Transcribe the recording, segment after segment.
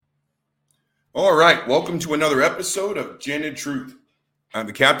All right, welcome to another episode of Gin and Truth. I'm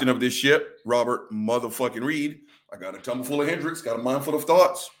the captain of this ship, Robert motherfucking Reed. I got a tumble full of Hendrix, got a mind full of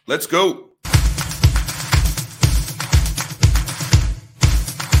thoughts. Let's go.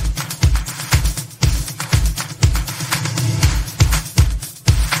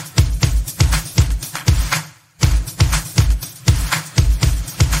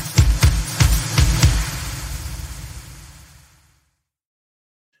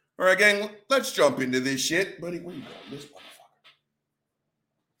 All right, gang, let's jump into this shit. Buddy, where you going? This motherfucker.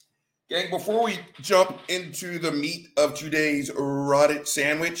 Gang, before we jump into the meat of today's rotted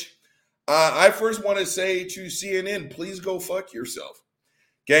sandwich, I first want to say to CNN, please go fuck yourself.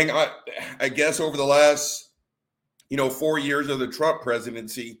 Gang, I guess over the last, 4 years of the Trump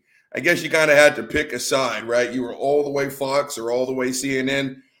presidency, I guess you kind of had to pick a side, right? You were all the way Fox or all the way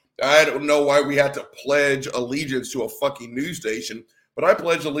CNN. I don't know why we had to pledge allegiance to a fucking news station, but I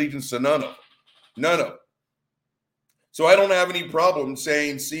pledge allegiance to none of them. None of them. So I don't have any problem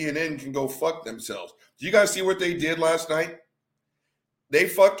saying CNN can go fuck themselves. Do you guys see what they did last night? They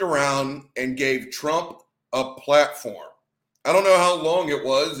fucked around and gave Trump a platform. I don't know how long it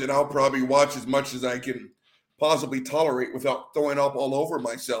was, and I'll probably watch as much as I can possibly tolerate without throwing up all over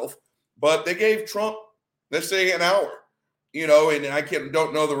myself. But they gave Trump, let's say, an hour, and I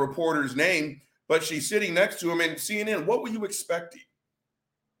don't know the reporter's name, but she's sitting next to him. And CNN, what were you expecting?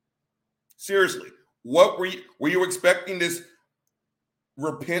 Seriously, what were you expecting? This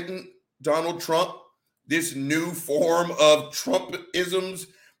repentant Donald Trump, this new form of Trumpisms?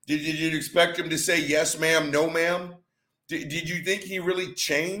 Did you expect him to say yes, ma'am, no, ma'am? Did you think he really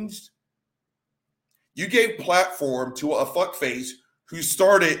changed? You gave platform to a fuckface who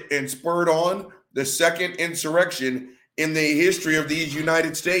started and spurred on the second insurrection in the history of these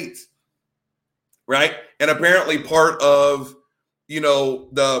United States, right? And apparently part of,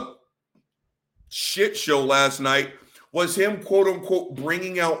 the shit show last night was him, quote unquote,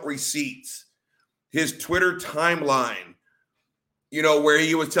 bringing out receipts, his Twitter timeline, where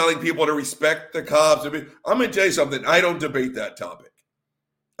he was telling people to respect the cops. I'm going to tell you something. I don't debate that topic.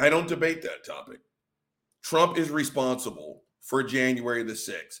 Trump is responsible for January the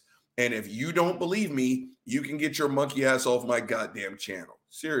 6th. And if you don't believe me, you can get your monkey ass off my goddamn channel.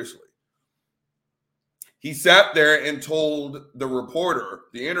 Seriously. He sat there and told the reporter,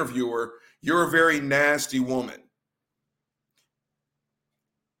 the interviewer, you're a very nasty woman.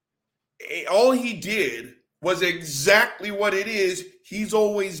 All he did was exactly what it is he's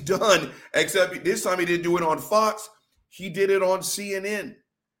always done, except this time he didn't do it on Fox. He did it on CNN.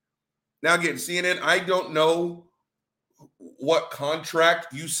 Now, again, CNN, I don't know what contract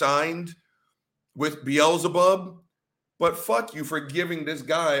you signed with Beelzebub, but fuck you for giving this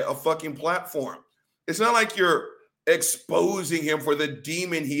guy a fucking platform. It's not like you're exposing him for the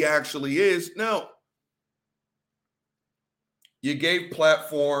demon he actually is. No. You gave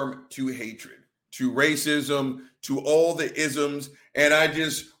platform to hatred, to racism, to all the isms. And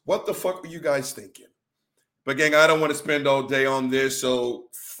what the fuck were you guys thinking? But gang, I don't want to spend all day on this, so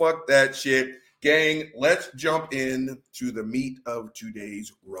fuck that shit. Gang, let's jump in to the meat of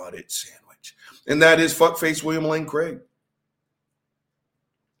today's rotted sandwich. And that is fuckface William Lane Craig.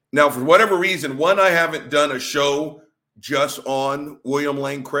 Now, for whatever reason, I haven't done a show just on William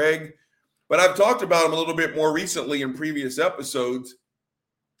Lane Craig, but I've talked about him a little bit more recently in previous episodes.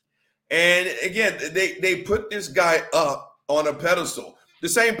 And again, they put this guy up on a pedestal, the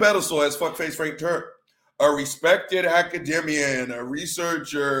same pedestal as fuckface Frank Turk, a respected academician, a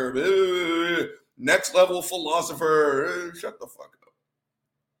researcher, next level philosopher. Shut the fuck up.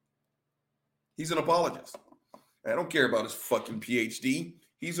 He's an apologist. I don't care about his fucking PhD.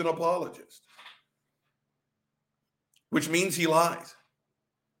 He's an apologist, which means he lies.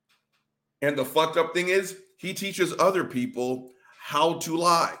 And the fucked up thing is he teaches other people how to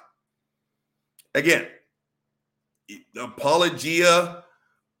lie. Again, apologia,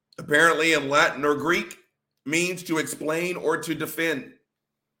 apparently in Latin or Greek, means to explain or to defend.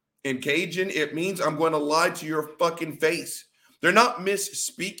 In Cajun, it means I'm going to lie to your fucking face. They're not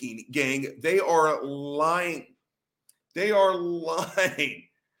misspeaking, gang. They are lying. They are lying.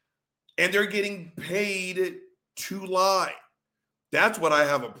 And they're getting paid to lie. That's what I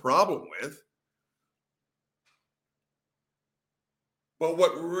have a problem with. But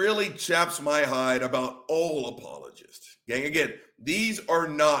what really chaps my hide about all apologists, gang, again, these are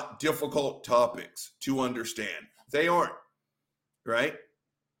not difficult topics to understand. They aren't, right?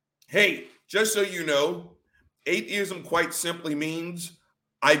 Hey, just so you know, atheism quite simply means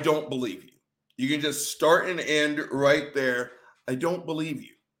I don't believe you. You can just start and end right there. I don't believe you.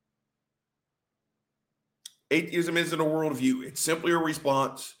 Atheism isn't a worldview. It's simply a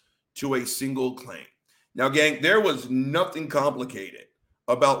response to a single claim. Now, gang, there was nothing complicated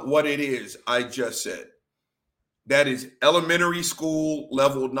about what it is I just said. That is elementary school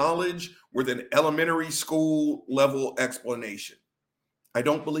level knowledge with an elementary school level explanation. I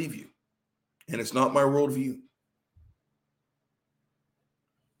don't believe you, and it's not my worldview.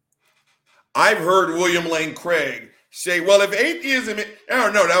 I've heard William Lane Craig say, well, if atheism,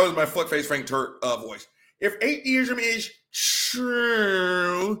 oh no, that was my fuckface Frank Turk voice. If atheism is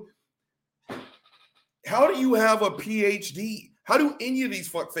true, how do you have a PhD? How do any of these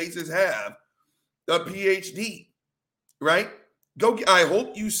fuckfaces have a PhD? Right? I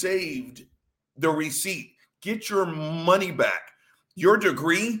hope you saved the receipt. Get your money back. Your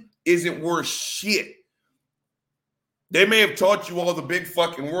degree isn't worth shit. They may have taught you all the big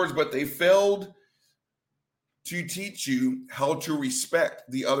fucking words, but they failed to teach you how to respect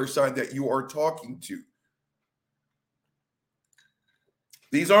the other side that you are talking to.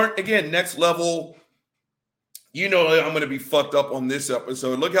 These aren't, again, next level. You know I'm going to be fucked up on this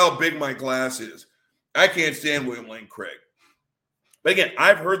episode. Look how big my glass is. I can't stand William Lane Craig. But again,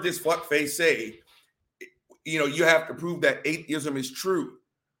 I've heard this fuckface say, you have to prove that atheism is true.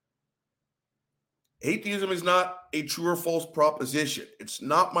 Atheism is not a true or false proposition. It's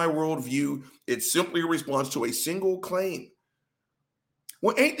not my worldview. It's simply a response to a single claim.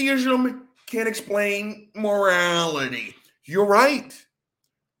 Well, atheism can't explain morality. You're right.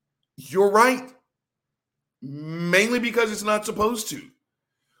 You're right. Mainly because it's not supposed to.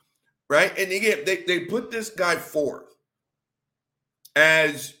 Right? And again, they put this guy forth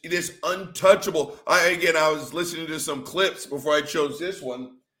as this untouchable. I was listening to some clips before I chose this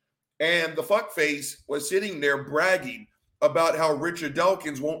one, and the fuckface was sitting there bragging about how Richard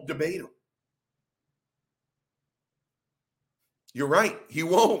Dawkins won't debate him. You're right. He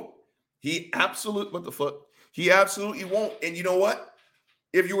won't. He absolutely won't. And you know what?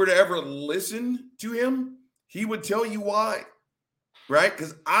 If you were to ever listen to him, he would tell you why. Right?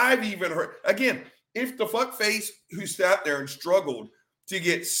 Because I've even heard, again, if the fuckface who sat there and struggled to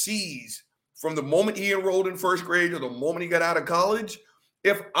get C's from the moment he enrolled in first grade to the moment he got out of college,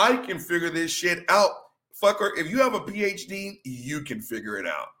 if I can figure this shit out, fucker, if you have a PhD, you can figure it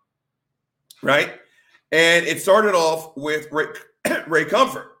out. Right? And it started off with Ray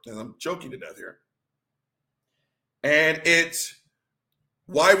Comfort, and I'm choking to death here. And it's,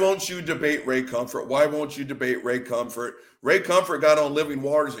 why won't you debate Ray Comfort? Why won't you debate Ray Comfort? Ray Comfort got on Living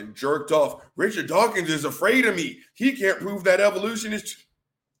Waters and jerked off. Richard Dawkins is afraid of me. He can't prove that evolution is true.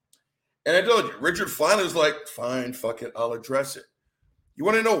 And I told you, Richard finally was like, fine, fuck it, I'll address it. You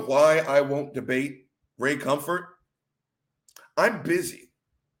want to know why I won't debate Ray Comfort? I'm busy.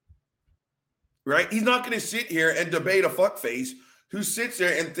 Right? He's not going to sit here and debate a fuckface who sits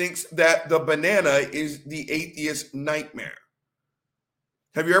there and thinks that the banana is the atheist nightmare.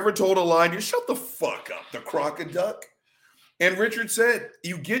 Have you ever told a lie? You shut the fuck up, the crocoduck. And Richard said,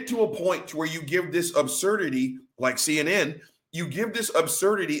 you get to a point where you give this absurdity, like CNN, you give this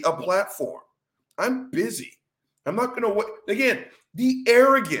absurdity a platform. I'm busy. I'm not going to, again, the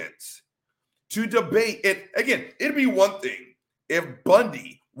arrogance to debate. And again, it'd be one thing if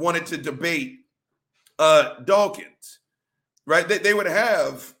Bundy wanted to debate Dawkins, right? They would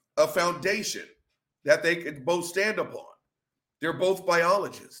have a foundation that they could both stand upon. They're both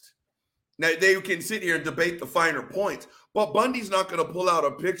biologists. Now, they can sit here and debate the finer points, but Bundy's not going to pull out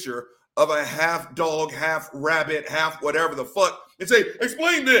a picture of a half dog, half rabbit, half whatever the fuck and say,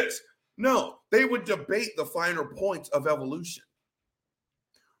 explain this. No, they would debate the finer points of evolution.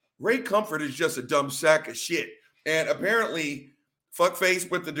 Ray Comfort is just a dumb sack of shit. And apparently, fuckface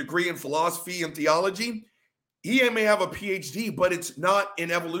with a degree in philosophy and theology, he may have a PhD, but it's not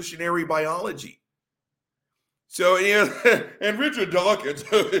in evolutionary biology. So, and Richard Dawkins,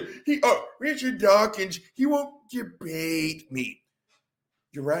 he won't debate me.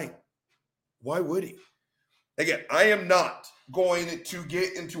 You're right. Why would he? Again, I am not going to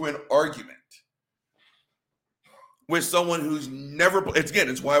get into an argument with someone who's never,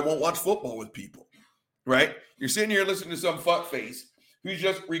 it's why I won't watch football with people, right? You're sitting here listening to some fuckface who's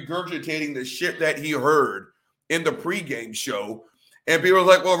just regurgitating the shit that he heard in the pregame show. And people are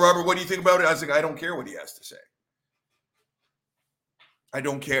like, well, Robert, what do you think about it? I was like, I don't care what he has to say. I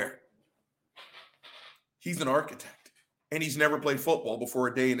don't care. He's an architect, and he's never played football before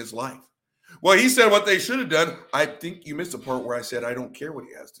a day in his life. Well, he said what they should have done. I think you missed the part where I said I don't care what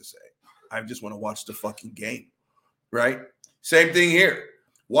he has to say. I just want to watch the fucking game, right? Same thing here.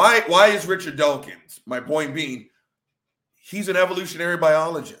 Why is Richard Dawkins? My point being, he's an evolutionary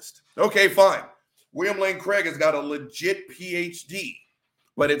biologist. Okay, fine. William Lane Craig has got a legit PhD,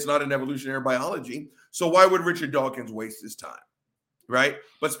 but it's not in evolutionary biology. So why would Richard Dawkins waste his time? right?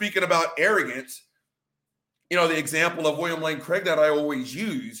 But speaking about arrogance, the example of William Lane Craig that I always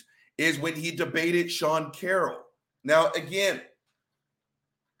use is when he debated Sean Carroll. Now, again,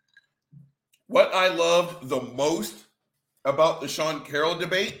 what I love the most about the Sean Carroll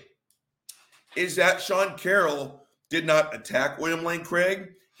debate is that Sean Carroll did not attack William Lane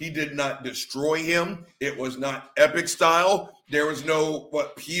Craig. He did not destroy him. It was not epic style. There was no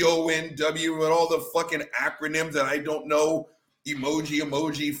PONW and all the fucking acronyms that I don't know,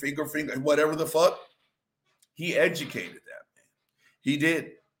 emoji, finger, whatever the fuck. He educated that man. He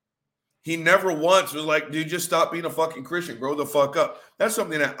did. He never once was like, dude, just stop being a fucking Christian. Grow the fuck up. That's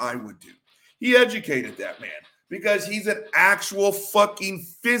something that I would do. He educated that man because he's an actual fucking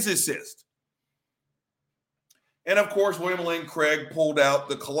physicist. And of course, William Lane Craig pulled out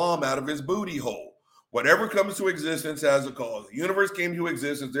the kalam out of his booty hole. Whatever comes to existence has a cause. The universe came to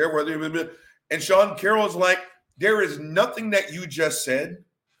existence there, and Sean Carroll is like, there is nothing that you just said.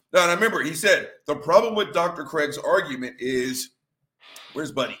 Now, and I remember he said, the problem with Dr. Craig's argument is,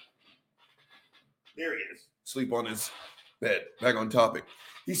 where's Buddy? There he is. Sleep on his bed. Back on topic.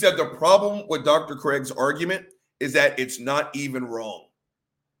 He said the problem with Dr. Craig's argument is that it's not even wrong.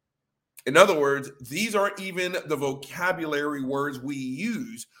 In other words, these aren't even the vocabulary words we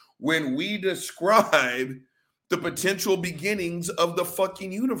use when we describe the potential beginnings of the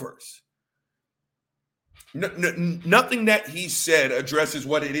fucking universe. Nothing that he said addresses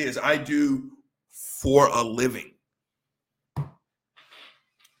what it is I do for a living.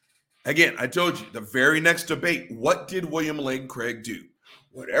 Again, I told you, the very next debate, what did William Lane Craig do?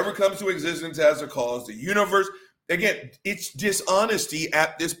 Whatever comes to existence has a cause. The universe, again, it's dishonesty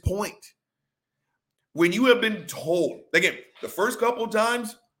at this point. When you have been told, again, the first couple of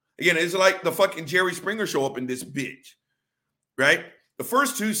times, again, it's like the fucking Jerry Springer show up in this bitch, right? The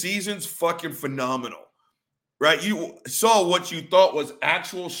first 2 seasons, fucking phenomenal, right? You saw what you thought was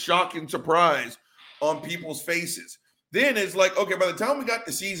actual shock and surprise on people's faces. Then it's like, okay, by the time we got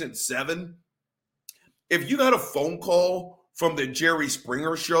to season 7, if you got a phone call from the Jerry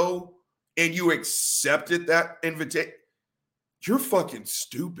Springer show and you accepted that invitation, you're fucking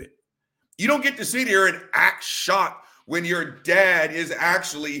stupid. You don't get to sit here and act shocked when your dad is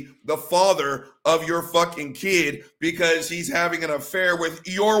actually the father of your fucking kid because he's having an affair with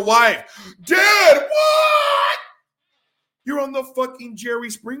your wife. Dad, what? You're on the fucking Jerry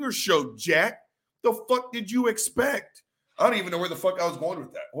Springer show, Jack. The fuck did you expect? I don't even know where the fuck I was going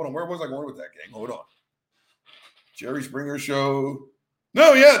with that. Hold on, where was I going with that, gang? Hold on. Jerry Springer show.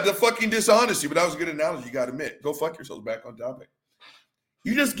 No, yeah, the fucking dishonesty, but that was a good analogy, you got to admit. Go fuck yourselves, back on topic.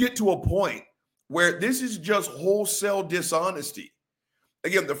 You just get to a point where this is just wholesale dishonesty.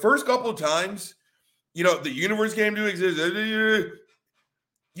 Again, the first couple of times, the universe came to exist.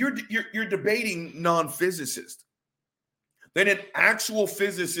 You're debating non-physicists. Then an actual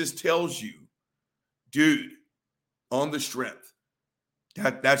physicist tells you, dude, on the strength,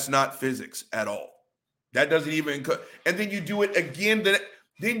 that's not physics at all. That doesn't even, and then you do it again,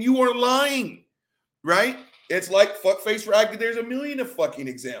 then you are lying, right? It's like fuckface rag. There's a million of fucking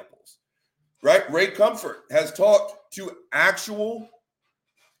examples, right? Ray Comfort has talked to actual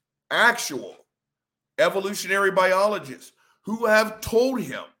evolutionary biologists who have told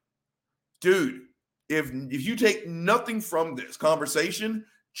him, dude, if you take nothing from this conversation,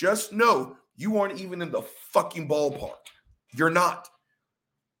 just know you aren't even in the fucking ballpark. You're not.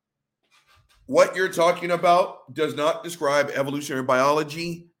 What you're talking about does not describe evolutionary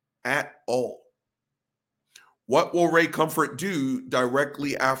biology at all. What will Ray Comfort do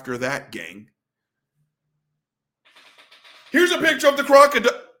directly after that, gang? Here's a picture of the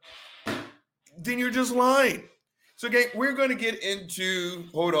crocodile. Then you're just lying. So, gang, we're going to get into,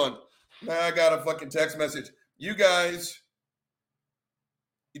 hold on. I got a fucking text message. You guys,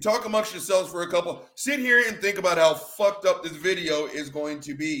 you talk amongst yourselves for a couple. Sit here and think about how fucked up this video is going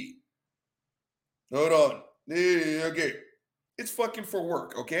to be. Hold on. Okay. It's fucking for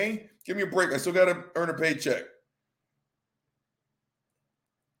work, okay? Give me a break. I still got to earn a paycheck.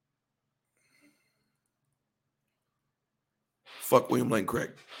 Fuck William Lane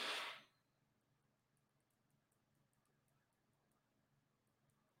Craig.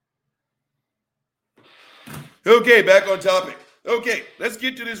 Okay, back on topic. Okay, let's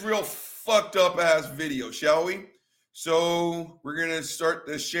get to this real fucked up ass video, shall we? So we're going to start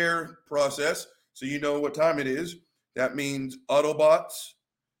the share process so you know what time it is. That means Autobots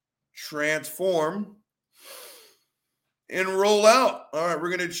transform and roll out. All right, we're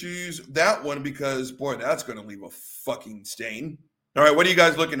going to choose that one because, boy, that's going to leave a fucking stain. All right, what are you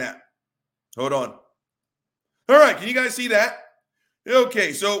guys looking at? Hold on. All right, can you guys see that?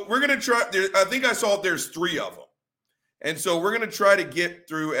 Okay, so we're going to try. I think I saw there's 3 of them. And so we're going to try to get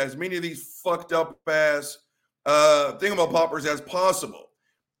through as many of these fucked up ass thingamapoppers as possible.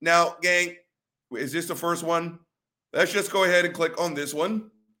 Now, gang, is this the first one? Let's just go ahead and click on this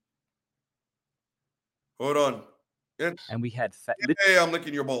one. Hold on. And we had... Hey, I'm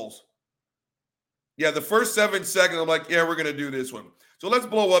licking your balls. Yeah, the first 7 seconds, I'm like, yeah, we're going to do this one. So let's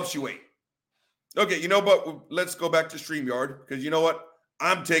blow up Shuey. Okay, you know what? Let's go back to StreamYard, because you know what?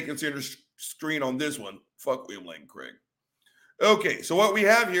 I'm taking center screen on this one. Fuck William Lane Craig. Okay, so what we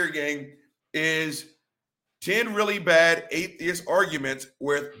have here, gang, is 10 really bad atheist arguments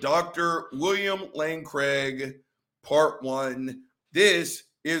with Dr. William Lane Craig, part 1. This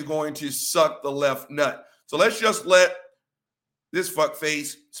is going to suck the left nut. So let's just let this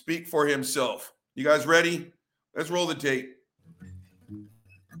fuckface speak for himself. You guys ready? Let's roll the tape.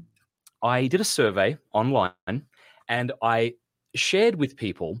 I did a survey online, and I shared with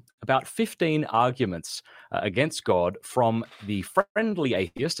people about 15 arguments against God from the friendly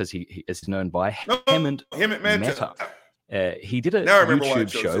atheist, as he is known by, Hemant Mehta. He did a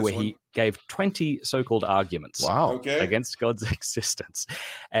YouTube show where he gave 20 so-called arguments against God's existence.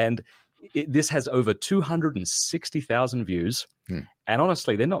 And this has over 260,000 views. And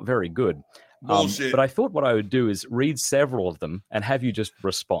honestly, they're not very good. But I thought what I would do is read several of them and have you just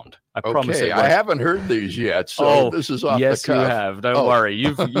respond. I promise. I haven't heard these yet, so this is off the cuff. Yes, you have. Don't worry.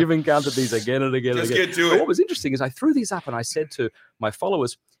 You've encountered these again and again and again. Get to it. But what was interesting is I threw these up and I said to my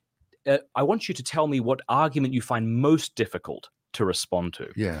followers, I want you to tell me what argument you find most difficult to respond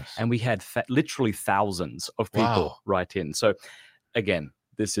to. Yes. And we had literally thousands of people write in. So again,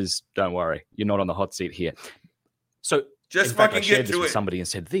 don't worry, you're not on the hot seat here. So just in fact, fucking I shared get this to with it. somebody and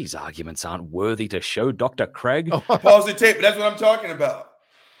said, these arguments aren't worthy to show Dr. Craig. Pause the tape. That's what I'm talking about.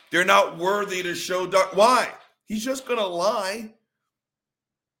 They're not worthy to show why? He's just gonna lie.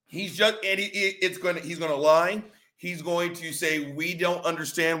 He's gonna lie. He's going to say we don't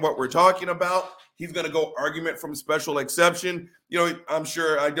understand what we're talking about. He's gonna go argument from special exception. I'm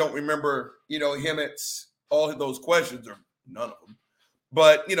sure I don't remember, him. It's all of those questions, or none of them.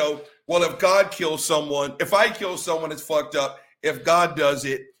 But, well, if God kills someone, if I kill someone, it's fucked up. If God does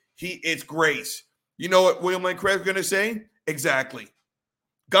it, it's grace. You know what William Lane Craig's going to say? Exactly.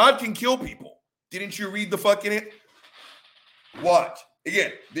 God can kill people. Didn't you read the fucking it? Watch.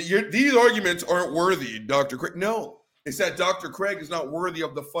 Again, these arguments aren't worthy, Dr. Craig. No, it's that Dr. Craig is not worthy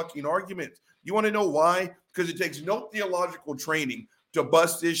of the fucking argument. You want to know why? Because it takes no theological training to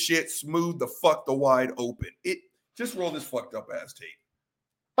bust this shit smooth the wide open. Just roll this fucked up ass tape.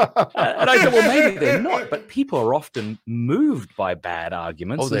 And I said, well, maybe they're not, but people are often moved by bad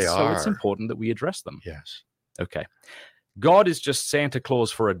arguments. They are. So it's important that we address them. Yes. Okay. God is just Santa Claus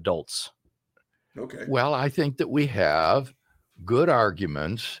for adults. Okay. Well, I think that we have good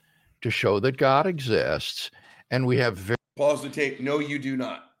arguments to show that God exists, and we have Pause the tape. No, you do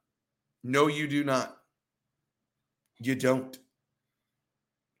not. No, you do not. You don't.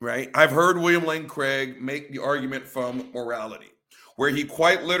 Right? I've heard William Lane Craig make the argument from morality, where he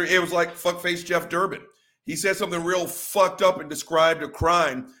quite literally, it was like fuckface Jeff Durbin. He said something real fucked up and described a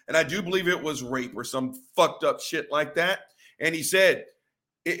crime, and I do believe it was rape or some fucked up shit like that. And he said,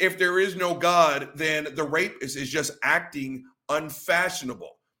 if there is no God, then the rapist is just acting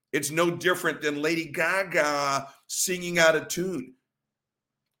unfashionable. It's no different than Lady Gaga singing out of tune.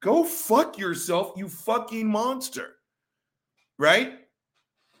 Go fuck yourself, you fucking monster. Right?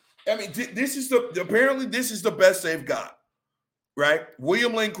 I mean, this is the best they've got. Right?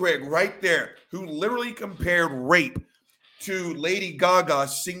 William Lane Craig right there, who literally compared rape to Lady Gaga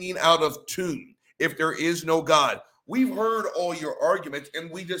singing out of tune. If there is no God. We've heard all your arguments,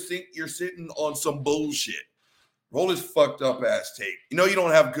 and we just think you're sitting on some bullshit. Roll this fucked up ass tape. You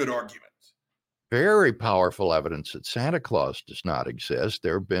don't have good arguments. very powerful evidence that Santa Claus does not exist.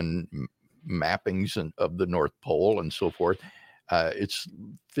 There have been mappings of the North Pole and so forth. It's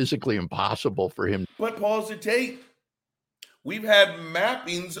physically impossible for him. But pause the tape. We've had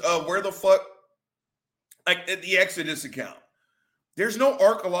mappings of where the fuck, like at the Exodus account. There's no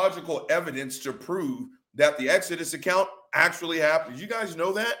archaeological evidence to prove that the Exodus account actually happened. You guys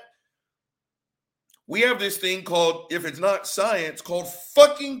know that? We have this thing called, if it's not science, called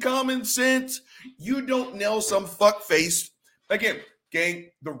fucking common sense. You don't nail some fuckface. Again, gang,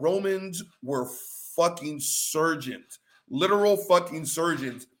 the Romans were fucking surgeons, literal fucking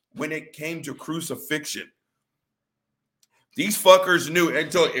surgeons when it came to crucifixion. These fuckers knew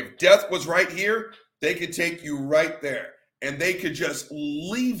until if death was right here, they could take you right there. And they could just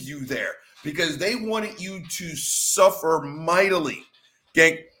leave you there because they wanted you to suffer mightily.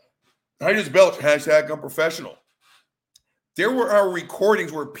 Gang, I just belch, hashtag unprofessional. There were our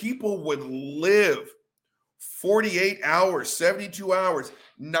recordings where people would live 48 hours, 72 hours,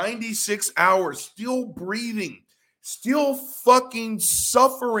 96 hours, still breathing, still fucking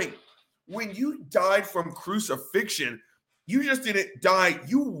suffering. When you died from crucifixion, you just didn't die.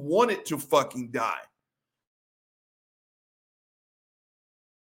 You wanted to fucking die.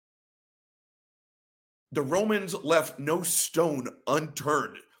 The Romans left no stone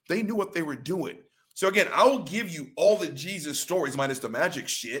unturned. They knew what they were doing. So again, I will give you all the Jesus stories minus the magic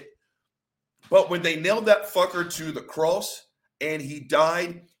shit. But when they nailed that fucker to the cross and he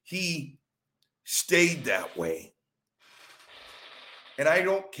died, he stayed that way. And I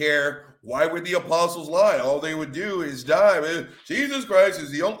don't care, why would the apostles lie? All they would do is die. Jesus Christ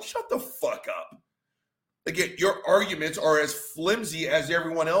is the only... Shut the fuck up. Again, your arguments are as flimsy as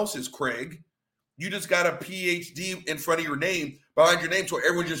everyone else's, Craig. You just got a PhD in front of your name, behind your name, so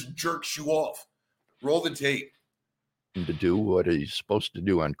everyone just jerks you off. Roll the tape. To do what he's supposed to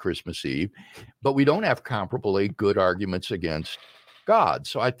do on Christmas Eve, but we don't have comparably good arguments against God.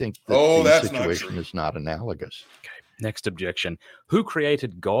 So I think that the situation is not analogous. Okay. Next objection. Who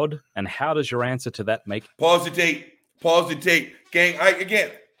created God, and how does your answer to that make... Pause the tape. Pause the tape. Gang,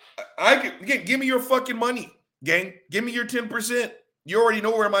 again, give me your fucking money. Gang, give me your 10%. You already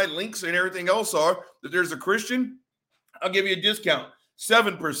know where my links and everything else are. That there's a Christian, I'll give you a discount.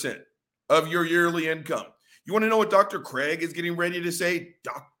 7% of your yearly income. You want to know what Dr. Craig is getting ready to say?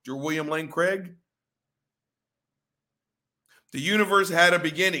 Dr. William Lane Craig? The universe had a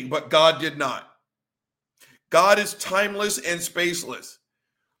beginning, but God did not. God is timeless and spaceless.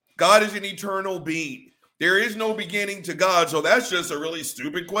 God is an eternal being. There is no beginning to God, so that's just a really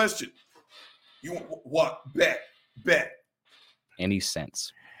stupid question. You what? Bet. Any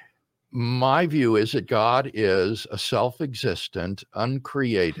sense? My view is that God is a self-existent,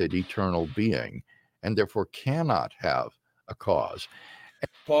 uncreated, eternal being, and therefore cannot have a cause.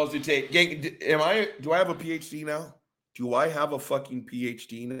 Pause the tape. Gang, do I have a PhD now? Do I have a fucking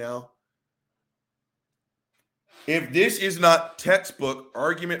PhD now? If this is not textbook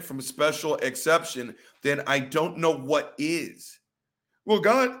argument from special exception, then I don't know what is. Well,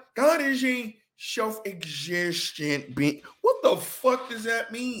 God is a self-existent being. What the fuck does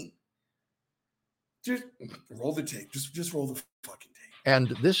that mean? Just roll the tape. Just roll the fucking tape. And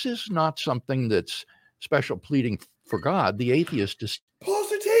this is not something that's special pleading for God. The atheist is... Pause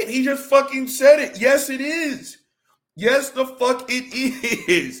the tape. He just fucking said it. Yes, it is. Yes, the fuck it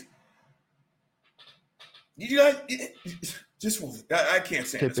is. You guys, just I can't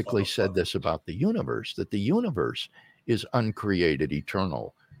say. Typically said this about the universe, that the universe is uncreated,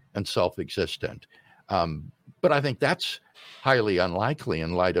 eternal, and self-existent. But I think that's highly unlikely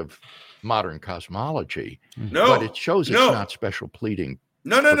in light of modern cosmology. No, but it shows it's not special pleading.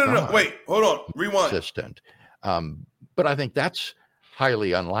 No. Wait, hold on. Rewind. Existent. But I think that's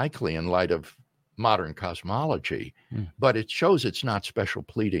highly unlikely in light of modern cosmology. But it shows it's not special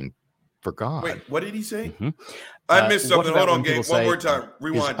pleading for God. Wait, what did he say? Mm-hmm. I missed something. Hold on, Gabe. One more time.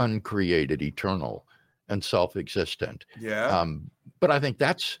 Rewind. Is uncreated, eternal, and self-existent. Yeah. But I think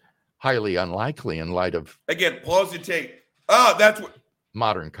that's highly unlikely in light of... Again, pause the tape. That's what...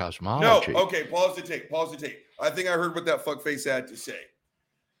 modern cosmology. No, okay, pause the tape. I think I heard what that fuckface had to say.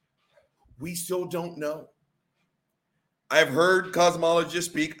 We still don't know. I've heard cosmologists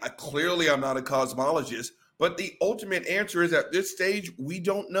speak. Clearly, I'm not a cosmologist, but the ultimate answer is at this stage, we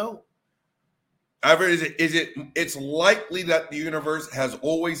don't know. However, it's likely that the universe has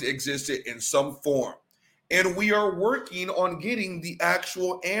always existed in some form, and we are working on getting the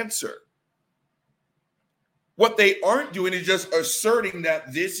actual answer. What they aren't doing is just asserting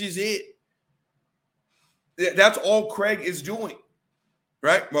that this is it. That's all Craig is doing,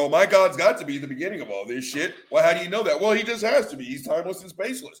 right? Well, my God's got to be the beginning of all this shit. Well, how do you know that? Well, he just has to be. He's timeless and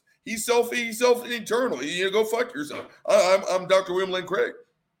spaceless. He's self-eternal. You go fuck yourself. I'm Dr. William Lane Craig.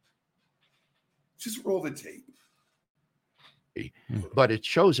 Just roll the tape. But it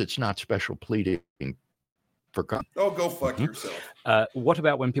shows it's not special pleading for God. Oh, go fuck yourself. What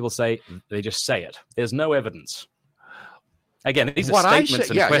about when people say, they just say it? There's no evidence. Again, these are statements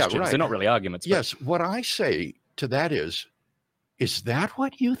and questions. Right. They're not really arguments. Yes, what I say to that is that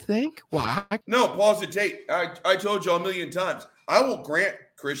what you think? Well, No, pause the tape. I told you a million times. I will grant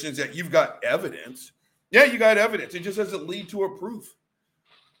Christians that you've got evidence. Yeah, you got evidence. It just doesn't lead to a proof.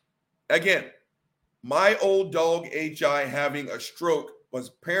 Again, my old dog H.I. having a stroke was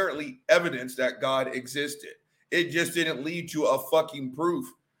apparently evidence that God existed. It just didn't lead to a fucking proof.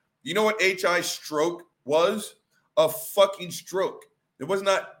 You know what H.I. stroke was? A fucking stroke. It was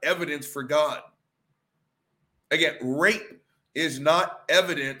not evidence for God. Again, rape is not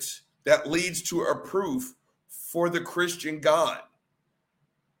evidence that leads to a proof for the Christian God.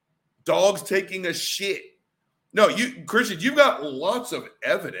 Dogs taking a shit No, Christian, you've got lots of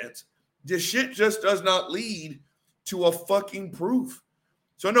evidence. This shit just does not lead to a fucking proof.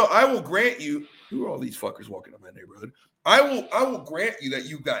 So no, I will grant you. Who are all these fuckers walking in my neighborhood? I will grant you that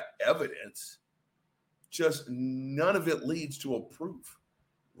you've got evidence. Just none of it leads to a proof.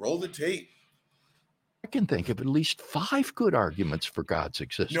 Roll the tape. I can think of at least 5 good arguments for God's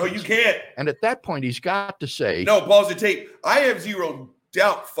existence. No, you can't. And at that point, he's got to say, no, pause the tape. I have zero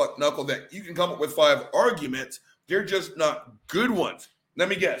doubt, fuck knuckle, that you can come up with 5 arguments. They're just not good ones. Let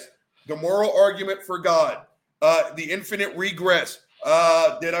me guess. The moral argument for God, the infinite regress.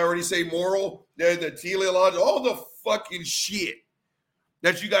 Did I already say moral? The teleological, all the fucking shit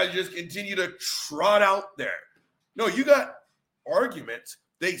that you guys just continue to trot out there. No, you got arguments.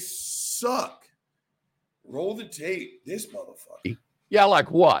 They suck. Roll the tape. This motherfucker. yeah,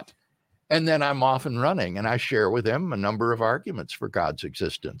 like what? And then I'm off and running, and I share with him a number of arguments for God's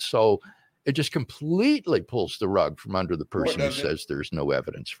existence. So it just completely pulls the rug from under the person who says there's no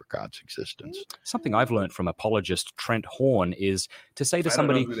evidence for God's existence. Something I've learned from apologist Trent Horn is to say to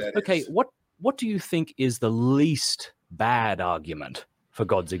somebody, okay, what do you think is the least bad argument for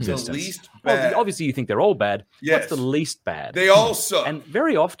God's existence? The least bad. Well, obviously, you think they're all bad. Yes. What's the least bad? They all suck. And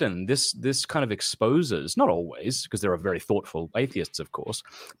very often, this kind of exposes, not always, because there are very thoughtful atheists, of course,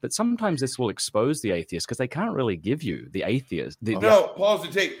 but sometimes this will expose the atheist because they can't really give you the atheist. No, pause the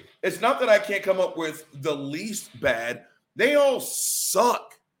tape. It's not that I can't come up with the least bad. They all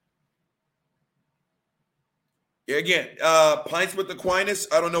suck. Again, Pints with Aquinas,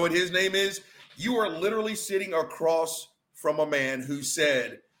 I don't know what his name is. You are literally sitting across from a man who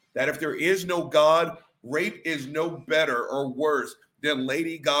said that if there is no God, rape is no better or worse than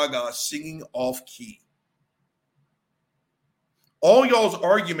Lady Gaga singing off key. All y'all's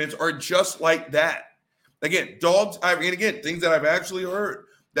arguments are just like that. Again, things that I've actually heard,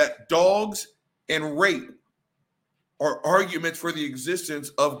 that dogs and rape are arguments for the existence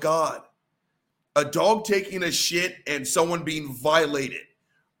of God. A dog taking a shit and someone being violated,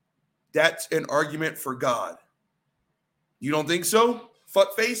 that's an argument for God. You don't think so?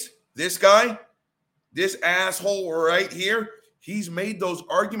 Fuckface, this guy, this asshole right here, he's made those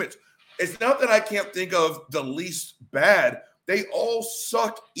arguments. It's not that I can't think of the least bad. They all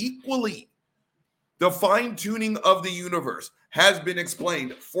suck equally. The fine-tuning of the universe has been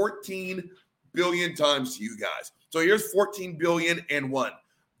explained 14 billion times to you guys. So here's 14 billion and 1.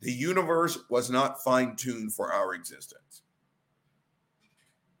 The universe was not fine-tuned for our existence.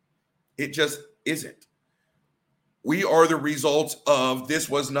 It just isn't. We are the results of this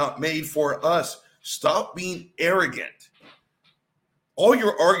was not made for us. Stop being arrogant. All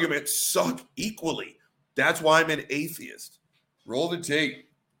your arguments suck equally. That's why I'm an atheist. Roll the tape.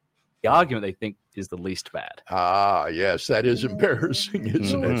 The argument they think is the least bad. Ah, yes, that is embarrassing,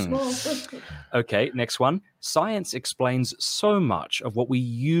 isn't it? Okay, next one. Science explains so much of what we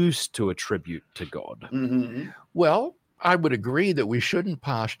used to attribute to God. Mm-hmm. Well, I would agree that we shouldn't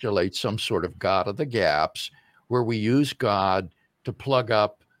postulate some sort of God of the gaps where we use God to plug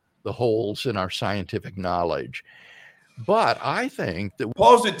up the holes in our scientific knowledge. But I think that...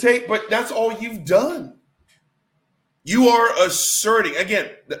 Pause the tape, but that's all you've done. You are asserting, again,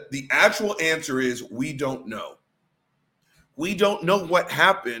 the actual answer is we don't know. We don't know what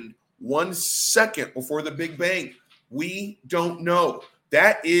happened 1 second before the Big Bang. We don't know.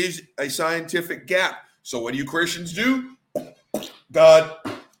 That is a scientific gap. So what do you Christians do? God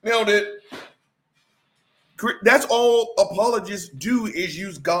nailed it. That's all apologists do, is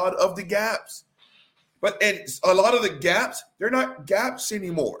use God of the gaps. And a lot of the gaps, they're not gaps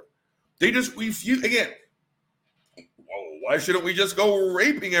anymore. They just refuse. Again, why shouldn't we just go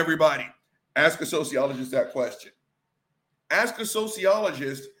raping everybody? Ask a sociologist that question. Ask a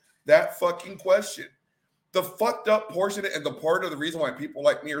sociologist that fucking question. The fucked up portion and the part of the reason why people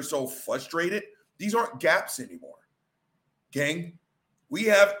like me are so frustrated, these aren't gaps anymore. Gang, we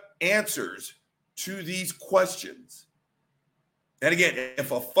have answers to these questions. And again,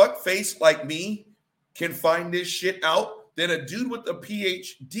 if a fuckface like me can find this shit out, then a dude with a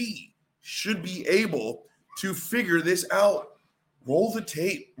PhD should be able to figure this out. Roll the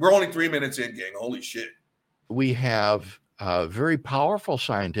tape. We're only 3 minutes in, gang. Holy shit. We have very powerful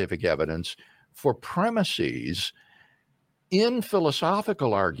scientific evidence for premises in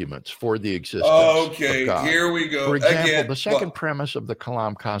philosophical arguments for the existence of God. Here we go. For example, again, the second premise of the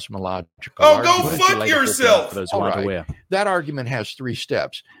Kalam cosmological argument. argument. Go fuck yourself. That argument has 3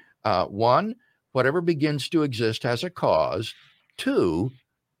 steps. 1, whatever begins to exist has a cause. 2,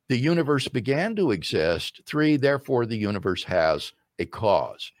 the universe began to exist. 3, therefore the universe has a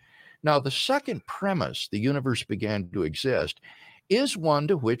cause. Now, the second premise, the universe began to exist, is one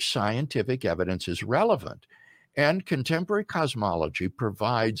to which scientific evidence is relevant. And contemporary cosmology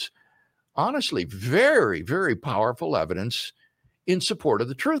provides, honestly, very, very powerful evidence in support of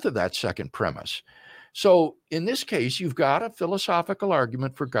the truth of that second premise. So in this case, you've got a philosophical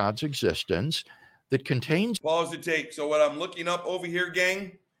argument for God's existence that contains... Pause the tape. So what I'm looking up over here,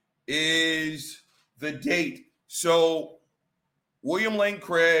 gang, is the date. So William Lane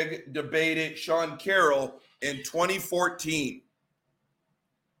Craig debated Sean Carroll in 2014.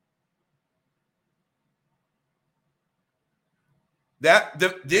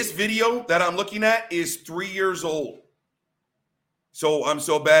 This video that I'm looking at is 3 years old. So I'm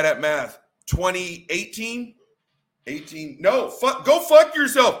so bad at math. 2018? 18? No, go fuck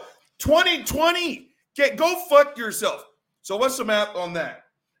yourself. 2020. Go fuck yourself. So what's the math on that?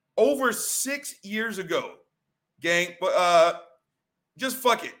 Over 6 years ago, gang, just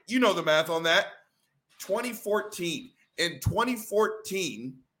fuck it. You know the math on that. 2014. In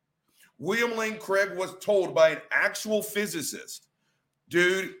 2014, William Lane Craig was told by an actual physicist,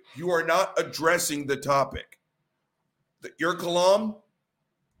 dude, you are not addressing the topic. Your kalam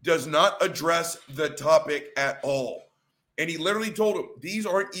does not address the topic at all. And he literally told him, these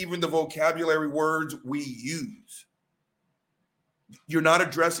aren't even the vocabulary words we use. You're not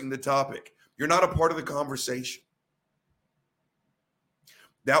addressing the topic. You're not a part of the conversation.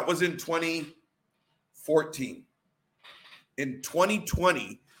 That was in 2014. In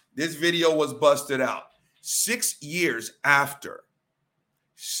 2020, this video was busted out. 6 years after.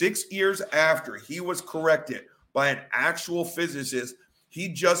 6 years after he was corrected by an actual physicist, he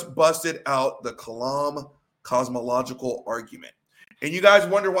just busted out the Kalam cosmological argument. And you guys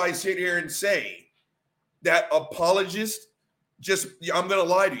wonder why I sit here and say that apologists I'm going to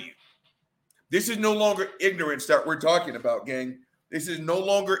lie to you. This is no longer ignorance that we're talking about, gang. This is no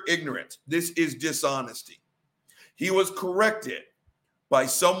longer ignorance. This is dishonesty. He was corrected by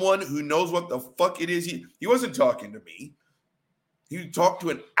someone who knows what the fuck it is. He wasn't talking to me. He talked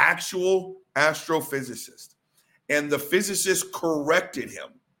to an actual astrophysicist. And the physicist corrected him.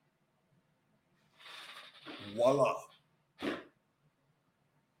 Voila.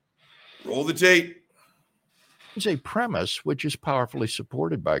 Roll the tape. It's a premise which is powerfully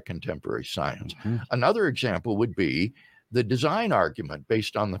supported by contemporary science. Another example would be the design argument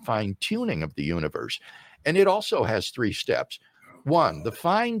based on the fine-tuning of the universe. And it also has 3 steps. 1, the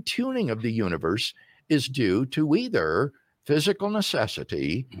fine-tuning of the universe is due to either physical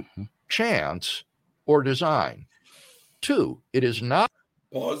necessity, chance, or design. 2, it is not.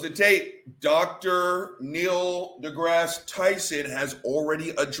 Pause the tape. Dr. Neil deGrasse Tyson has already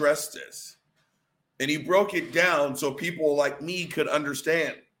addressed this. And he broke it down so people like me could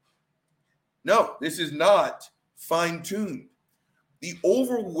understand. No, this is not fine-tuned. The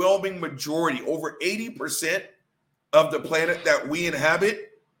overwhelming majority, over 80% of the planet that we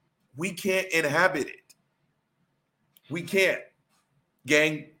inhabit, we can't inhabit it. We can't.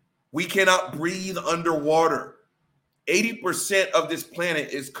 Gang, we cannot breathe underwater. 80% of this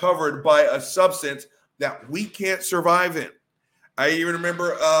planet is covered by a substance that we can't survive in. I even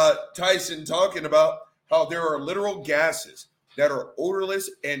remember Tyson talking about how there are literal gases that are odorless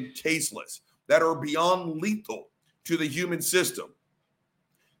and tasteless, that are beyond lethal to the human system.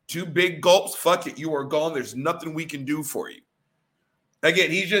 2 big gulps, fuck it, you are gone. There's nothing we can do for you. Again,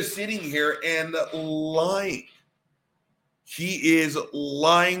 he's just sitting here and lying. He is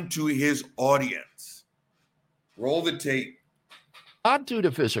lying to his audience. Roll the tape. Not due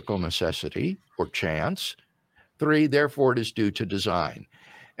to physical necessity or chance. 3, therefore, it is due to design.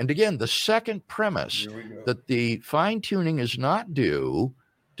 And again, the second premise that the fine-tuning is not due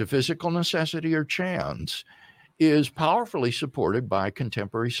to physical necessity or chance is powerfully supported by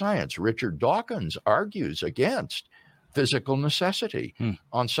contemporary science. Richard Dawkins argues against physical necessity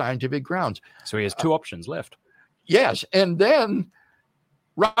on scientific grounds. So he has 2 options left. Yes, and then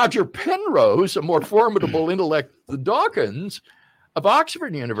Roger Penrose, a more formidable intellect than Dawkins, of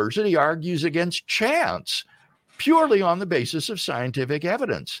Oxford University, argues against chance purely on the basis of scientific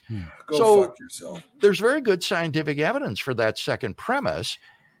evidence. Go fuck yourself. There's very good scientific evidence for that second premise.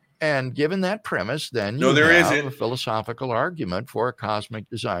 And given that premise, then you have a philosophical argument for a cosmic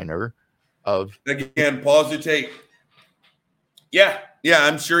designer of... Again, pause the tape. Yeah,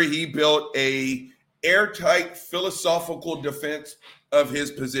 I'm sure he built a airtight philosophical defense of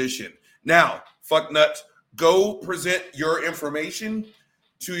his position. Now, fuck nuts, go present your information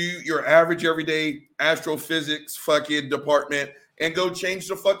to your average everyday astrophysics fucking department and go change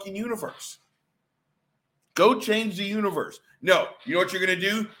the fucking universe. Go change the universe. No, you know what you're going to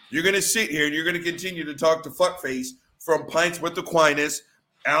do? You're going to sit here and you're going to continue to talk to Fuckface from Pints with Aquinas,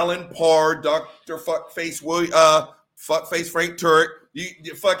 Alan Parr, Dr. Fuckface, Fuckface Frank Turek,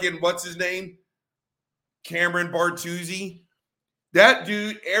 you fucking, what's his name? Cameron Bartuzzi. That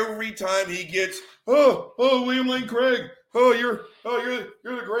dude, every time he gets, William Lane Craig, you're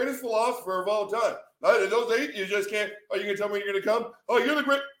the greatest philosopher of all time. Those eight, you just can't. Oh, you gonna tell me you're gonna come? Oh, you're the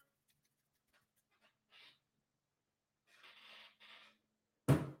great.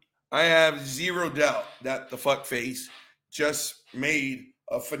 I have zero doubt that the fuckface just made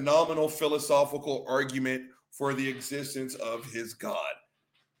a phenomenal philosophical argument for the existence of his God.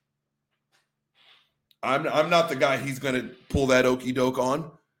 I'm not the guy he's going to pull that okey doke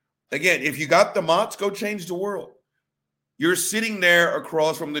on. Again, if you got the mots, go change the world. You're sitting there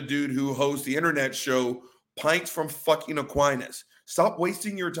across from the dude who hosts the internet show Pints from fucking Aquinas. Stop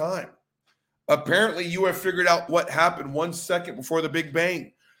wasting your time. Apparently, you have figured out what happened 1 second before the Big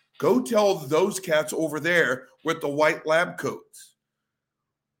Bang. Go tell those cats over there with the white lab coats.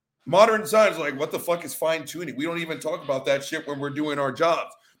 Modern science, like, what the fuck is fine tuning? We don't even talk about that shit when we're doing our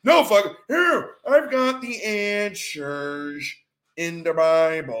jobs. No, fuck. Here, I've got the answers in the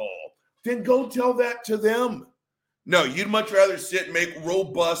Bible. Then go tell that to them. No, you'd much rather sit and make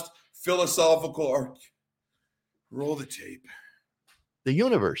robust philosophical arguments. Roll the tape. The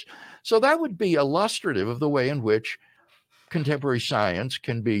universe. So that would be illustrative of the way in which contemporary science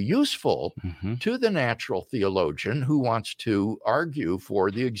can be useful to the natural theologian who wants to argue for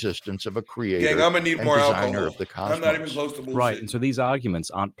the existence of a creator I'm gonna need and more designer alcohol. of the cosmos. I'm not even close to bullshit. Right, and so these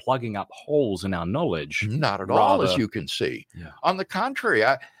arguments aren't plugging up holes in our knowledge. Not at all, as you can see. Yeah. On the contrary,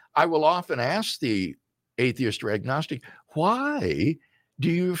 I will often ask the atheist or agnostic, why do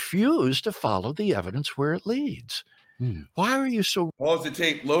you refuse to follow the evidence where it leads? Why are you so... Pause the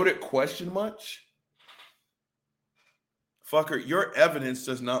tape. Load it question much? Fucker, your evidence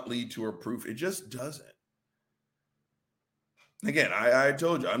does not lead to a proof. It just doesn't. Again, I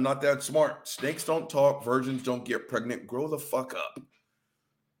told you, I'm not that smart. Snakes don't talk. Virgins don't get pregnant. Grow the fuck up.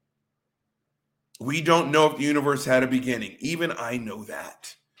 We don't know if the universe had a beginning. Even I know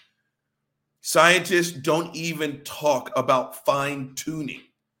that. Scientists don't even talk about fine tuning.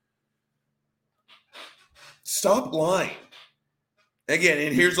 Stop lying. Again,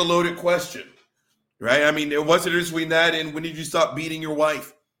 and here's a loaded question, right? I mean, what's the difference between that and when did you stop beating your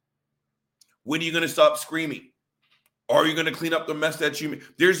wife? When are you going to stop screaming? Are you going to clean up the mess that you made?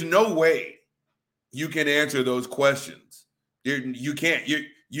 There's no way you can answer those questions. You can't.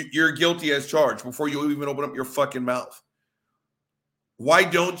 You're guilty as charged before you even open up your fucking mouth. Why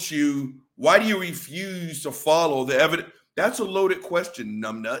do you refuse to follow the evidence? That's a loaded question,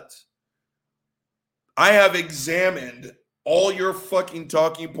 numbnuts. I have examined all your fucking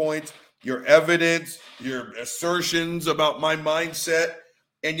talking points, your evidence, your assertions about my mindset,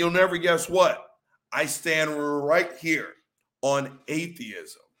 and you'll never guess what? I stand right here on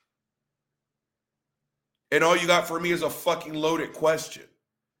atheism. And all you got for me is a fucking loaded question.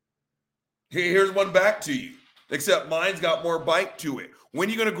 Here's one back to you, except mine's got more bite to it. When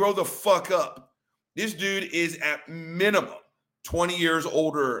are you going to grow the fuck up? This dude is at minimum 20 years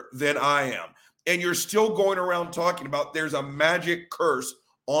older than I am. And you're still going around talking about there's a magic curse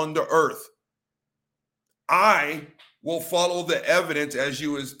on the earth. I will follow the evidence as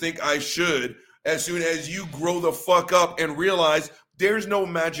you think I should as soon as you grow the fuck up and realize there's no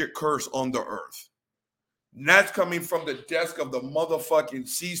magic curse on the earth. And that's coming from the desk of the motherfucking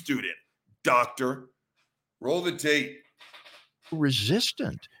C student, doctor. Roll the tape.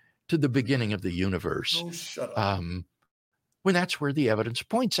 Resistant to the beginning of the universe. Oh, shut up. When that's where the evidence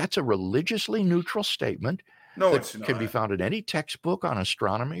points. That's a religiously neutral statement. No, that it's not. Can be found in any textbook on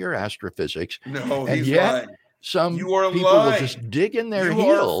astronomy or astrophysics. No, and he's yet, lying. Some You are people lying. will just dig in their You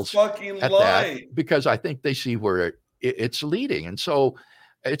heels are fucking at lying. that because I think they see where it's leading. And so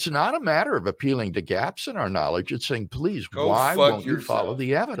it's not a matter of appealing to gaps in our knowledge. It's saying, please, why won't you follow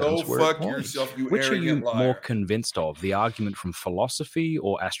the evidence? Go fuck yourself, you Which are you arrogant liar. more convinced of, the argument from philosophy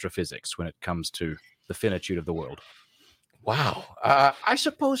or astrophysics when it comes to the finitude of the world? Wow. I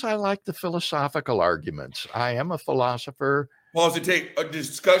suppose I like the philosophical arguments. I am a philosopher. Pause the tape. A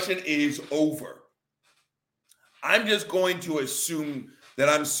discussion is over. I'm just going to assume that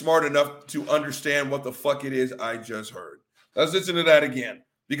I'm smart enough to understand what the fuck it is I just heard. Let's listen to that again.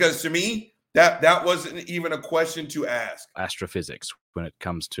 Because to me, that wasn't even a question to ask. Astrophysics when it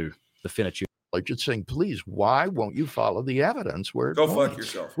comes to the finitude. Like it's saying, please, why won't you follow the evidence where it Go points? fuck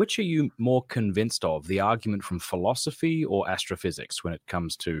yourself. Which are you more convinced of, the argument from philosophy or astrophysics when it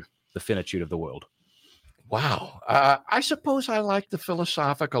comes to the finitude of the world? Wow. I suppose I like the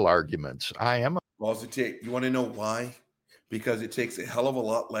philosophical arguments. I am. Pause the tape. You want to know why? Because it takes a hell of a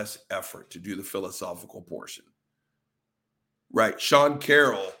lot less effort to do the philosophical portion. Right. Sean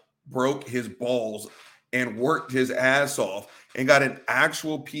Carroll broke his balls and worked his ass off and got an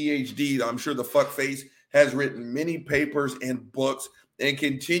actual PhD that I'm sure the fuckface has written many papers and books and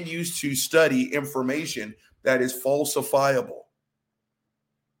continues to study information that is falsifiable.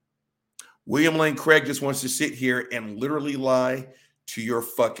 William Lane Craig just wants to sit here and literally lie to your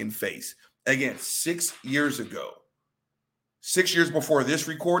fucking face. Again, 6 years ago, 6 years before this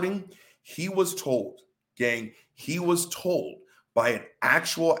recording, he was told, gang, he was told by an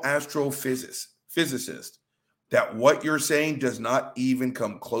actual astrophysicist that what you're saying does not even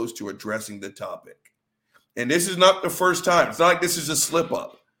come close to addressing the topic. And this is not the first time. It's not like this is a slip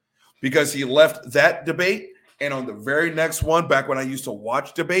up, because he left that debate, and on the very next one, back when I used to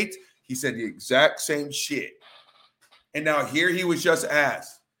watch debates, he said the exact same shit. And now here he was just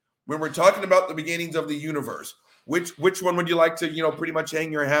asked, when we're talking about the beginnings of the universe, which one would you like to, pretty much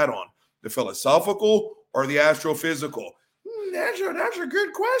hang your hat on? The philosophical or the astrophysical? That's a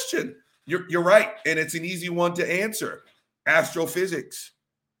good question. You're right, and it's an easy one to answer. Astrophysics.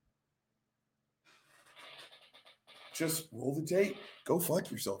 Just roll the tape. Go fuck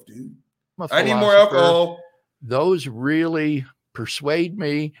yourself, dude. I need more alcohol. Those really persuade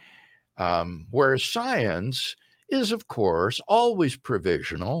me. Whereas science is, of course, always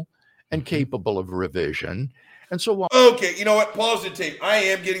provisional and capable of revision. And so, okay, you know what? Pause the tape. I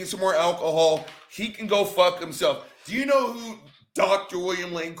am getting some more alcohol. He can go fuck himself. Do you know who Dr.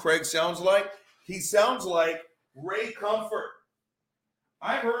 William Lane Craig sounds like? He sounds like Ray Comfort.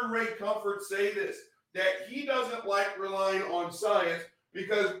 I've heard Ray Comfort say this, that he doesn't like relying on science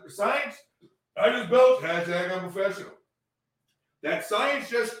because science, I just built, hashtag I'm professional. That science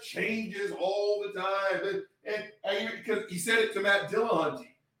just changes all the time. And because he said it to Matt Dillahunty.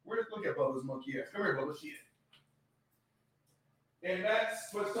 Look at Bubba's monkey ass. Come here, Bubba. Shit. And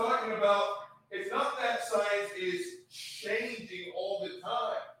that's what's talking about. It's not that science is changing all the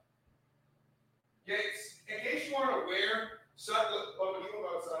time. Yeah, in case you aren't aware, Bubba, you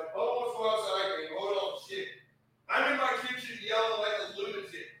go outside. Bubba wants to go outside and hold on shit. I'm in my kitchen yelling like a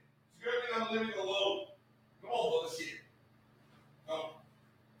lunatic. It's a good thing I'm living alone. Come on, Bubba, shit.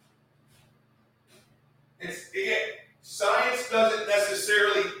 Science doesn't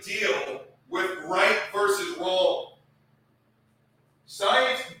necessarily deal with right versus wrong.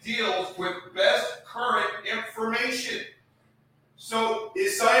 Science deals with best current information. So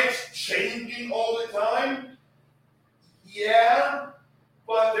is science changing all the time? Yeah,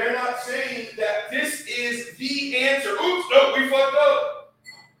 but they're not saying that this is the answer. Oops, no, we fucked up.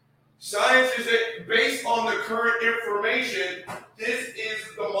 Science is based on the current information. This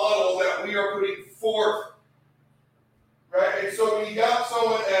is the model that we are putting forth. Right? And so when you got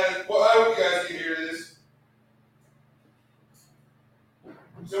someone as, well, I hope you guys can hear this.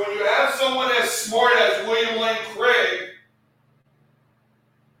 So when you have someone as smart as William Lane Craig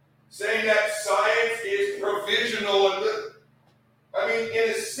saying that science is provisional, in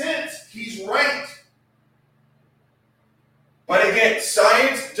a sense, he's right. But again,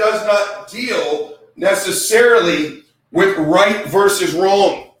 science does not deal necessarily with right versus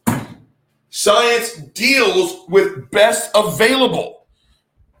wrong. Science deals with best available.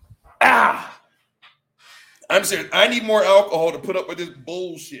 I'm saying I need more alcohol to put up with this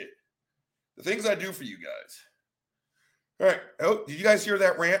bullshit. The things I do for you guys. All right. Did you guys hear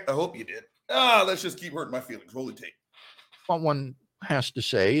that rant? I hope you did. Let's just keep hurting my feelings. Roll the tape. What one has to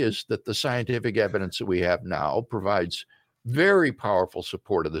say is that the scientific evidence that we have now provides very powerful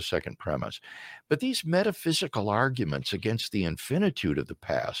support of the second premise. But these metaphysical arguments against the infinitude of the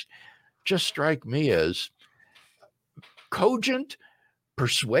past just strike me as cogent,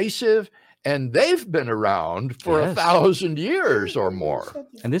 persuasive, and they've been around for 1,000 years or more.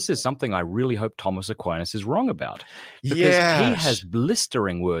 And this is something I really hope Thomas Aquinas is wrong about. Because he has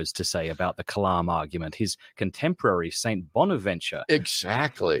blistering words to say about the Kalam argument. His contemporary Saint Bonaventure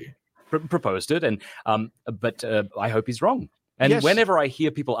exactly proposed it, and but I hope he's wrong. And whenever I hear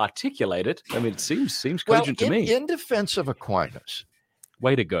people articulate it, it seems cogent to me. In defense of Aquinas.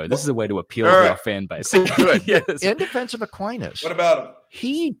 Way to go. This is a way to appeal to our fan base. Yes. In defense of Aquinas. What about him?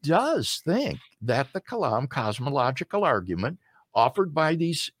 He does think that the Kalam cosmological argument offered by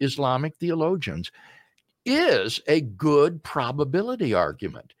these Islamic theologians is a good probability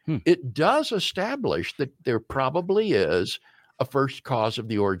argument. It does establish that there probably is a first cause of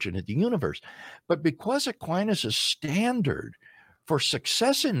the origin of the universe. But because Aquinas' standard for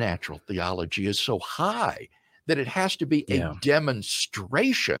success in natural theology is so high, that it has to be a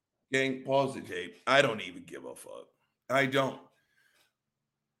demonstration. Gang, pause the tape. I don't even give a fuck. I don't.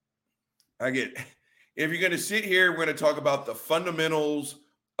 If you're going to sit here, we're going to talk about the fundamentals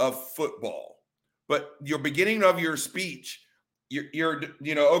of football. But your beginning of your speech, there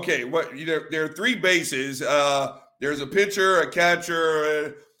are three bases. There's a pitcher, a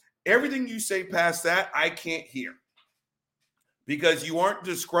catcher, Everything you say past that, I can't hear because you aren't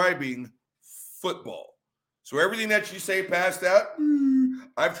describing football. So everything that you say past that,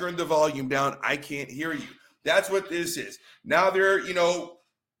 I've turned the volume down. I can't hear you. That's what this is. Now they're,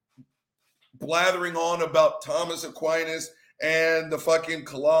 blathering on about Thomas Aquinas and the fucking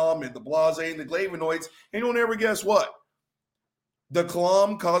Kalam and the Blase and the Glavinoids. And you'll never guess what? The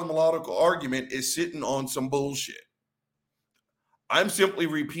Kalam cosmological argument is sitting on some bullshit. I'm simply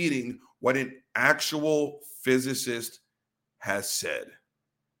repeating what an actual physicist has said.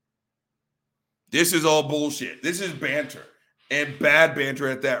 This is all bullshit. This is banter, and bad banter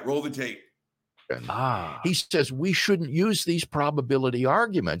at that. Roll the tape. He says we shouldn't use these probability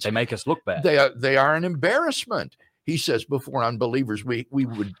arguments. They make us look bad. They are an embarrassment. He says before unbelievers, we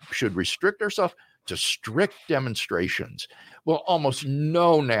should restrict ourselves to strict demonstrations. Well, almost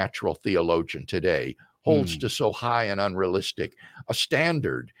no natural theologian today holds to so high and unrealistic a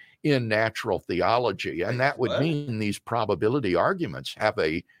standard in natural theology. And that would mean these probability arguments have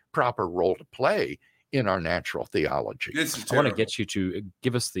a proper role to play in our natural theology. I want to get you to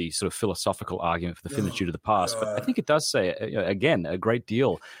give us the sort of philosophical argument for the finitude of the past, but I think it does say, again, a great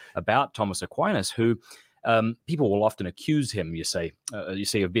deal about Thomas Aquinas, who people will often accuse him, you say,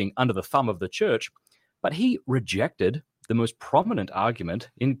 of being under the thumb of the church, but he rejected the most prominent argument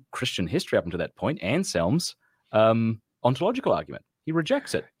in Christian history up until that point, Anselm's ontological argument. He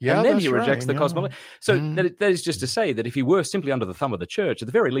rejects it. Yeah, and then he rejects the yeah. cosmology. So that is just to say that if he were simply under the thumb of the church, at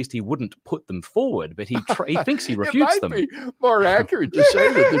the very least, he wouldn't put them forward, but he thinks he refutes them. It might be more accurate to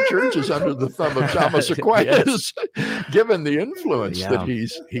say that the church is under the thumb of Thomas Aquinas, given the influence that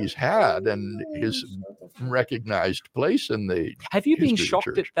he's had and his recognized place in the Have you been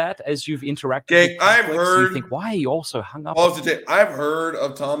shocked at that as you've interacted with I've Catholics? heard. You think, why are you also hung up? I've heard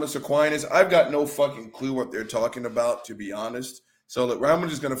of Thomas Aquinas. I've got no fucking clue what they're talking about, to be honest. So look, I'm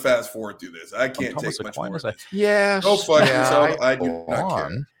just going to fast forward through this. I can't take much more. Yes. Go fuck yourself. I do not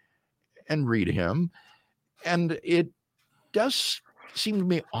care. And read him. And it does seem to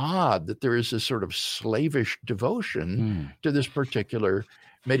me odd that there is this sort of slavish devotion to this particular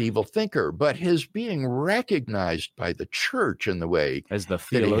medieval thinker, but his being recognized by the church in the way as the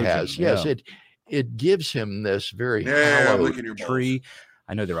theologian that he has, it gives him this very hallowed tree.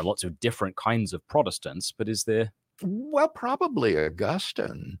 I know there are lots of different kinds of Protestants, but is there? Well, probably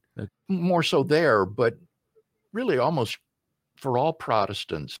Augustine, more so there, but really almost for all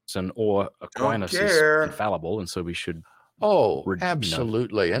Protestants. Or Aquinas is infallible, and so we should. Oh,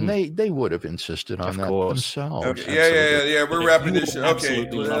 absolutely. And they would have insisted on that themselves. Okay. Yeah. We're wrapping this shit. Okay.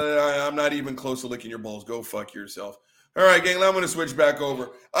 I'm not even close to licking your balls. Go fuck yourself. All right, gang, I'm going to switch back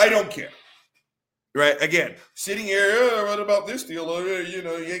over. I don't care. Right? Again, sitting here, what about this deal?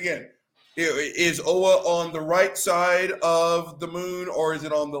 Again. Is Oa on the right side of the moon or is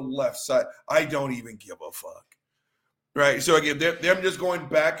it on the left side? I don't even give a fuck. Right? So again, them just going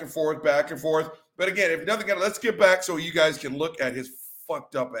back and forth. But again, if nothing else, let's get back so you guys can look at his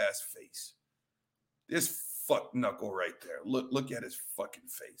fucked up ass face. This fuck knuckle right there. Look at his fucking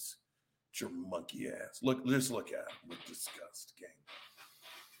face. It's your monkey ass. Just look at him with disgust, gang.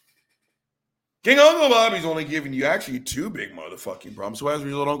 King Uncle Bobby's only giving you actually two big motherfucking problems. So as a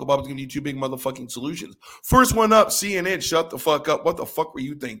result, Uncle Bobby's giving you two big motherfucking solutions. First one up, CNN, shut the fuck up. What the fuck were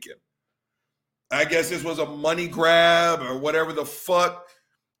you thinking? I guess this was a money grab or whatever the fuck.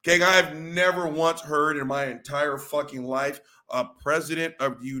 King, I have never once heard in my entire fucking life a president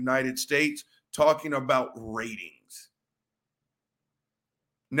of the United States talking about ratings.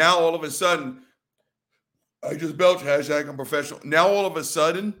 Now all of a sudden, I just belched, hashtag I'm professional. Now all of a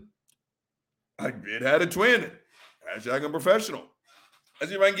sudden, it had a twin. Hashtag I'm professional.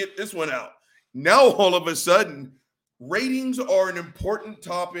 Let's see if I can get this one out. Now, all of a sudden, ratings are an important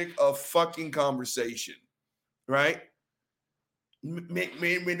topic of fucking conversation, right?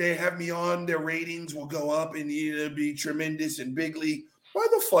 When they have me on, their ratings will go up and it'll be tremendous and bigly. Why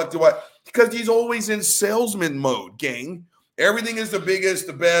the fuck do I? Because he's always in salesman mode, gang. Everything is the biggest,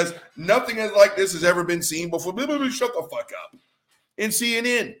 the best. Nothing like this has ever been seen before. Shut the fuck up. And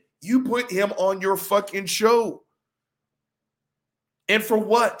CNN. You put him on your fucking show. And for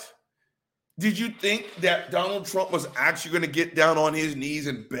what? Did you think that Donald Trump was actually going to get down on his knees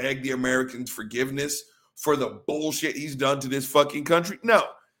and beg the Americans forgiveness for the bullshit he's done to this fucking country? No.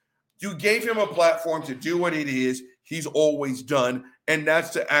 You gave him a platform to do what it is he's always done, and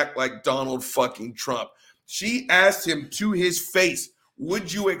that's to act like Donald fucking Trump. She asked him to his face,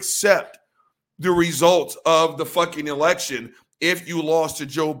 would you accept the results of the fucking election if you lost to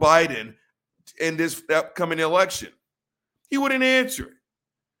Joe Biden in this upcoming election? He wouldn't answer it.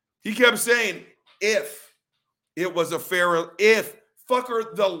 He kept saying, if it was a fair, if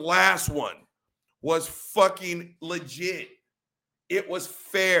Fucker, the last one was fucking legit. It was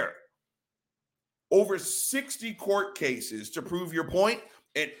fair. Over 60 court cases to prove your point,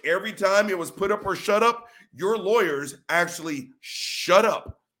 and every time it was put up or shut up, your lawyers actually shut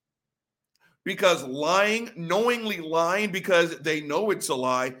up. Because lying, knowingly lying because they know it's a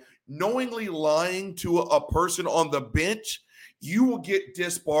lie, knowingly lying to a person on the bench, you will get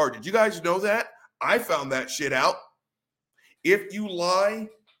disbarred. Did you guys know that? I found that shit out. If you lie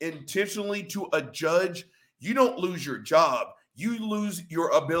intentionally to a judge, you don't lose your job. You lose your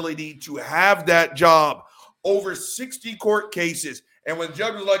ability to have that job. Over 60 court cases. And when the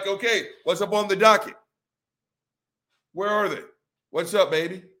judge was like, okay, what's up on the docket? Where are they? What's up,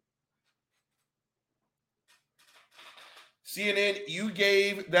 baby? CNN, you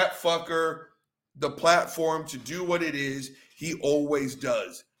gave that fucker the platform to do what it is he always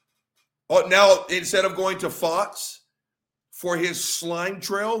does. Oh, now, instead of going to Fox for his slime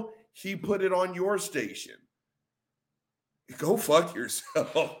trail, he put it on your station. Go fuck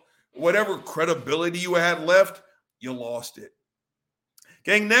yourself. Whatever credibility you had left, you lost it.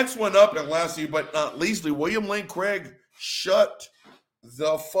 Gang, next one up, and lastly but not leastly, William Lane Craig, shut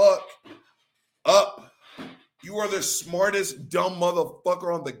the fuck up. You are the smartest dumb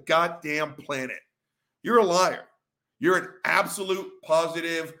motherfucker on the goddamn planet. You're a liar. You're an absolute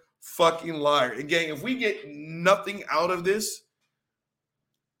positive fucking liar. And gang, if we get nothing out of this,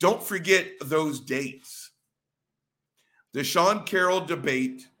 don't forget those dates. The Sean Carroll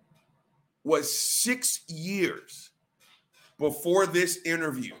debate was 6 years before this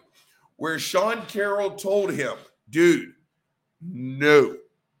interview, where Sean Carroll told him, dude, no,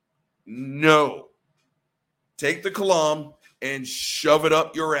 take the kalam and shove it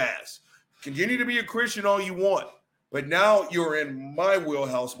up your ass. Continue to be a Christian all you want, but now you're in my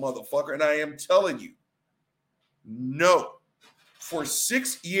wheelhouse, motherfucker, and I am telling you, no. For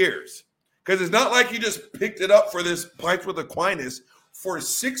 6 years, because it's not like you just picked it up for this Pints with Aquinas. For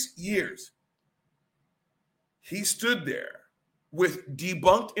 6 years, he stood there with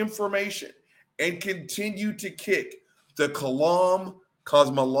debunked information and continued to kick the Kalam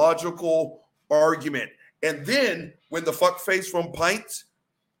cosmological argument. And then when the fuckface from Pints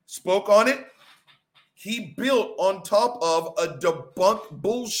spoke on it, he built on top of a debunked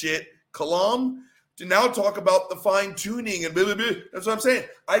bullshit Kalam to now talk about the fine tuning and blah, blah, blah. That's what I'm saying.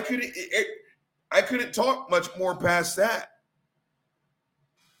 I couldn't talk much more past that.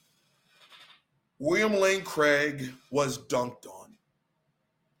 William Lane Craig was dunked on.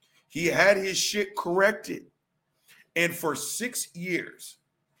 He had his shit corrected. And for 6 years,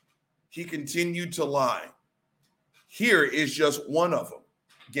 he continued to lie. Here is just one of them,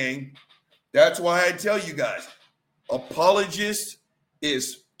 gang. That's why I tell you guys, apologist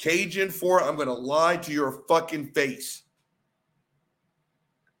is Cajun for I'm going to lie to your fucking face.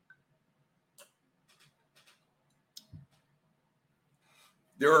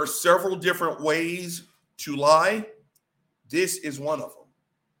 There are several different ways to lie. This is one of them.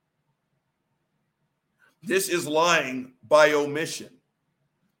 This is lying by omission.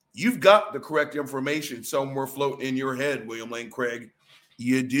 You've got the correct information somewhere floating in your head, William Lane Craig.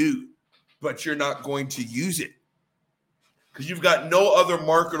 You do, but you're not going to use it because you've got no other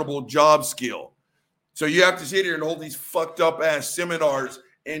marketable job skill. So you have to sit here and hold these fucked up ass seminars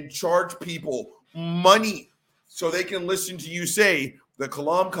and charge people money so they can listen to you say the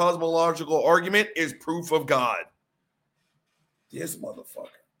Kalam cosmological argument is proof of God. This motherfucker.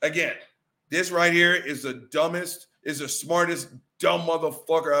 Again, this right here is the dumbest, is the smartest dumb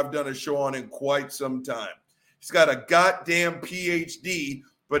motherfucker I've done a show on in quite some time. He's got a goddamn PhD,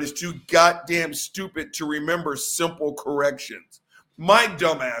 but is too goddamn stupid to remember simple corrections. My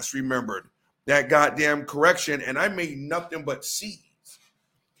dumbass remembered that goddamn correction, and I made nothing but C's.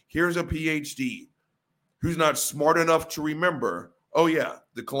 Here's a PhD who's not smart enough to remember, oh yeah,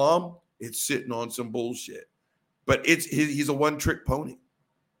 the Kalam, it's sitting on some bullshit. But he's a one-trick pony.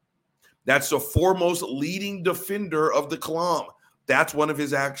 That's the foremost leading defender of the Kalam. That's one of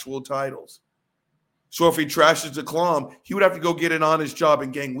his actual titles. So if he trashes the Kalam, he would have to go get an honest job.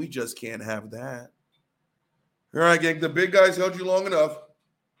 And gang, we just can't have that. All right, gang, the big guys held you long enough.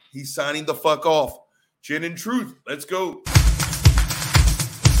 He's signing the fuck off. Chin and Truth, let's go.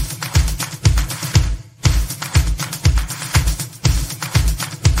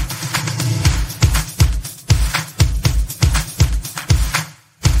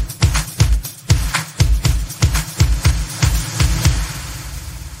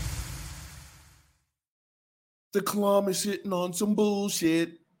 The Kalam is sitting on some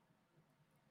bullshit.